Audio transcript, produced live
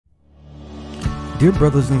Dear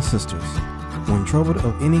brothers and sisters, when trouble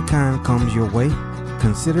of any kind comes your way,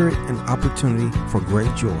 consider it an opportunity for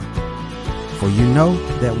great joy. For you know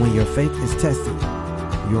that when your faith is tested,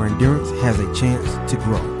 your endurance has a chance to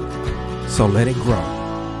grow. So let it grow.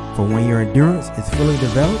 For when your endurance is fully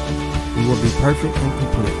developed, you will be perfect and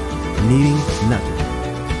complete, needing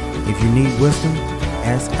nothing. If you need wisdom,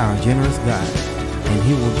 ask our generous God, and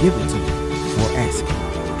He will give it to you for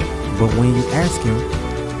asking. But when you ask Him,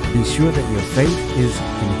 be sure that your faith is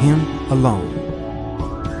in Him alone.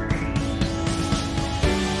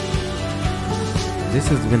 This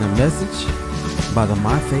has been a message by the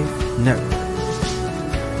MIFAITH Network.